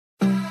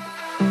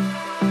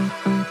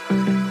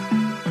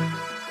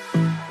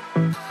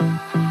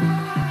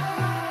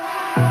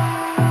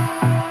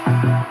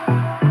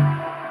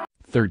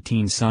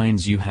13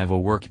 signs you have a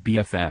work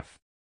BFF.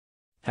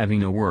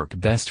 Having a work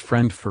best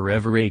friend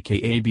forever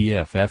aka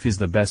BFF is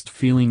the best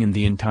feeling in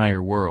the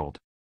entire world.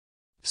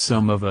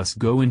 Some of us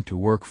go into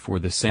work for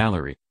the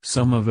salary,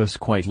 some of us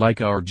quite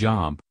like our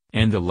job,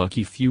 and the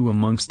lucky few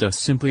amongst us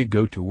simply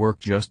go to work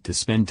just to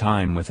spend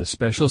time with a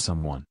special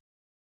someone.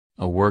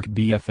 A work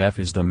BFF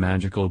is the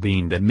magical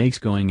bean that makes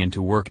going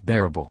into work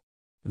bearable.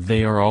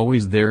 They are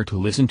always there to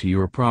listen to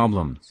your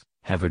problems,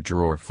 have a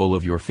drawer full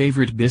of your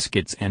favorite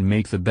biscuits and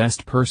make the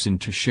best person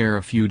to share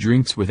a few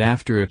drinks with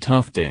after a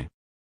tough day.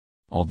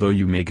 Although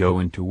you may go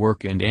into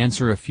work and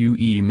answer a few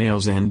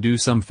emails and do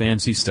some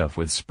fancy stuff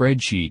with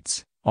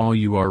spreadsheets, all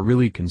you are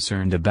really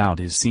concerned about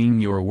is seeing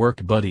your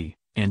work buddy,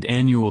 and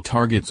annual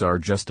targets are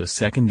just a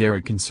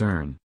secondary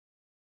concern.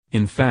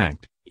 In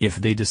fact, if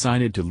they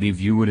decided to leave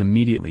you would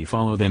immediately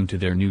follow them to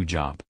their new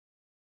job.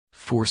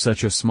 For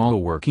such a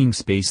small working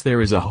space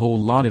there is a whole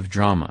lot of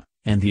drama,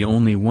 and the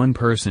only one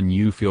person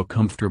you feel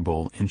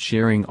comfortable in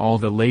sharing all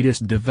the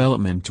latest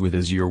developments with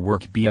is your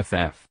work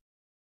BFF.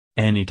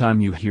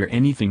 Anytime you hear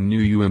anything new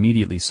you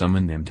immediately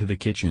summon them to the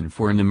kitchen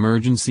for an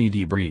emergency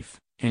debrief,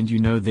 and you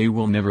know they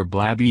will never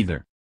blab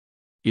either.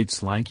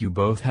 It's like you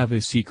both have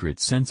a secret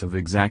sense of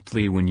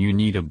exactly when you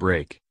need a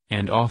break,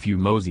 and off you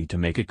mosey to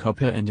make a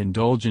cuppa and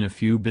indulge in a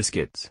few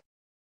biscuits.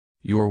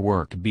 Your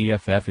work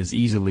BFF is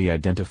easily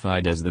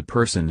identified as the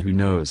person who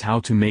knows how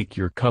to make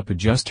your cuppa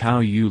just how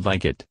you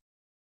like it.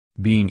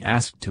 Being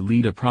asked to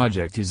lead a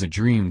project is a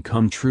dream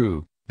come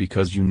true,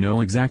 because you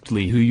know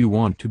exactly who you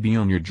want to be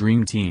on your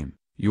dream team,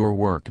 your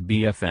work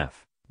BFF,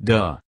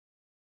 duh.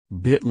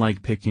 Bit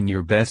like picking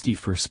your bestie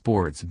for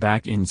sports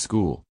back in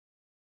school.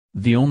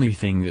 The only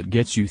thing that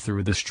gets you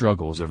through the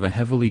struggles of a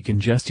heavily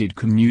congested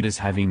commute is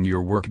having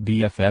your work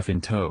BFF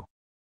in tow.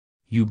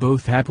 You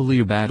both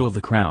happily battle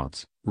the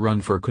crowds, run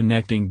for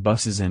connecting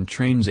buses and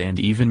trains and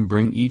even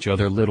bring each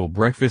other little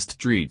breakfast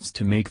treats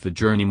to make the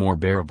journey more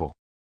bearable.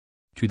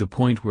 To the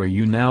point where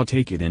you now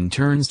take it in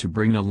turns to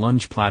bring a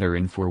lunch platter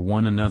in for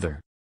one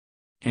another.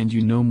 And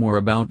you know more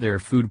about their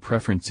food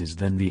preferences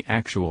than the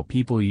actual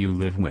people you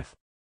live with.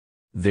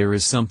 There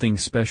is something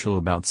special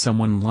about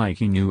someone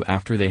liking you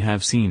after they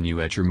have seen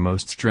you at your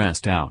most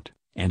stressed out,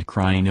 and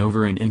crying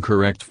over an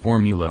incorrect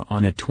formula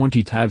on a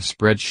 20-tab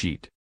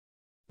spreadsheet.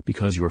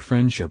 Because your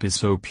friendship is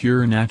so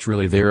pure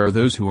naturally there are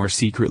those who are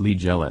secretly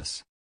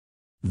jealous.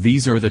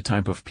 These are the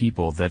type of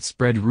people that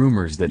spread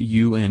rumors that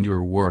you and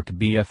your work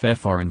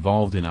BFF are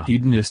involved in a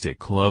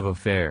hedonistic love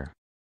affair.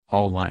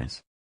 All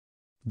lies.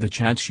 The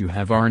chats you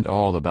have aren't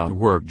all about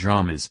work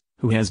dramas,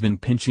 who has been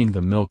pinching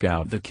the milk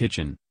out the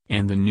kitchen,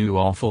 and the new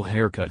awful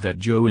haircut that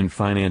Joe in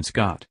finance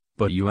got,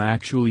 but you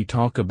actually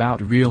talk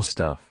about real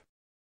stuff.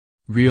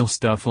 Real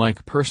stuff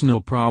like personal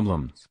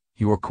problems,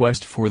 your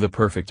quest for the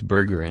perfect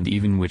burger and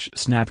even which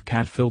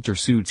Snapchat filter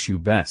suits you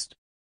best.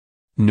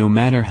 No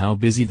matter how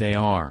busy they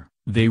are,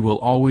 they will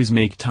always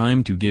make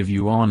time to give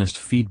you honest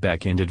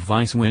feedback and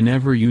advice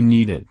whenever you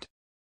need it.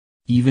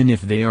 Even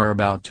if they are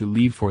about to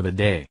leave for the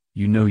day,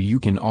 you know you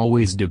can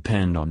always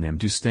depend on them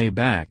to stay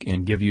back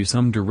and give you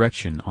some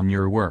direction on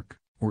your work,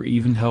 or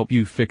even help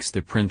you fix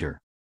the printer.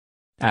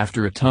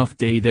 After a tough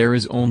day there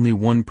is only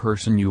one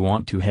person you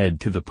want to head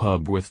to the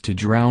pub with to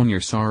drown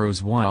your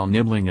sorrows while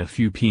nibbling a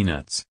few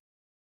peanuts.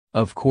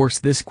 Of course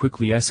this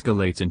quickly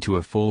escalates into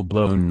a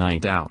full-blown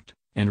night out,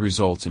 and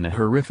results in a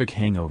horrific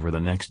hangover the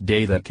next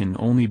day that can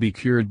only be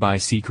cured by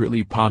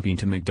secretly popping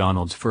to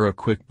McDonald's for a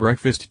quick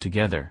breakfast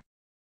together.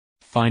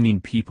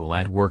 Finding people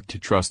at work to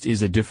trust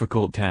is a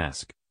difficult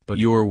task, but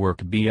your work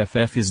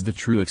BFF is the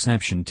true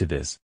exception to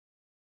this.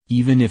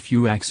 Even if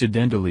you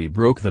accidentally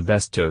broke the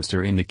best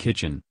toaster in the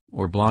kitchen,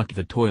 or blocked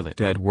the toilet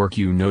at work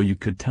you know you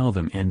could tell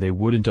them and they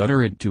wouldn't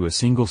utter it to a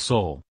single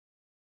soul.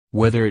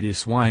 Whether it is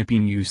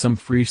swiping you some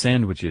free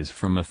sandwiches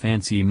from a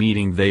fancy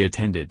meeting they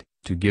attended,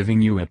 to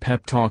giving you a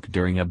pep talk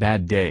during a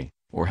bad day,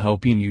 or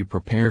helping you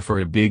prepare for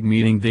a big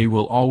meeting they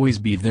will always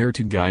be there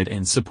to guide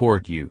and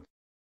support you.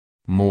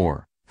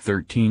 More,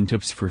 13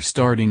 tips for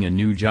starting a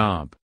new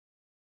job.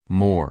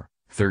 More,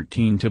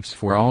 13 tips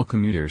for all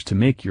commuters to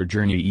make your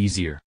journey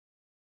easier.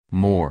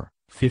 More,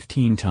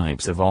 15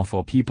 types of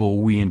awful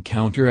people we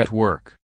encounter at work.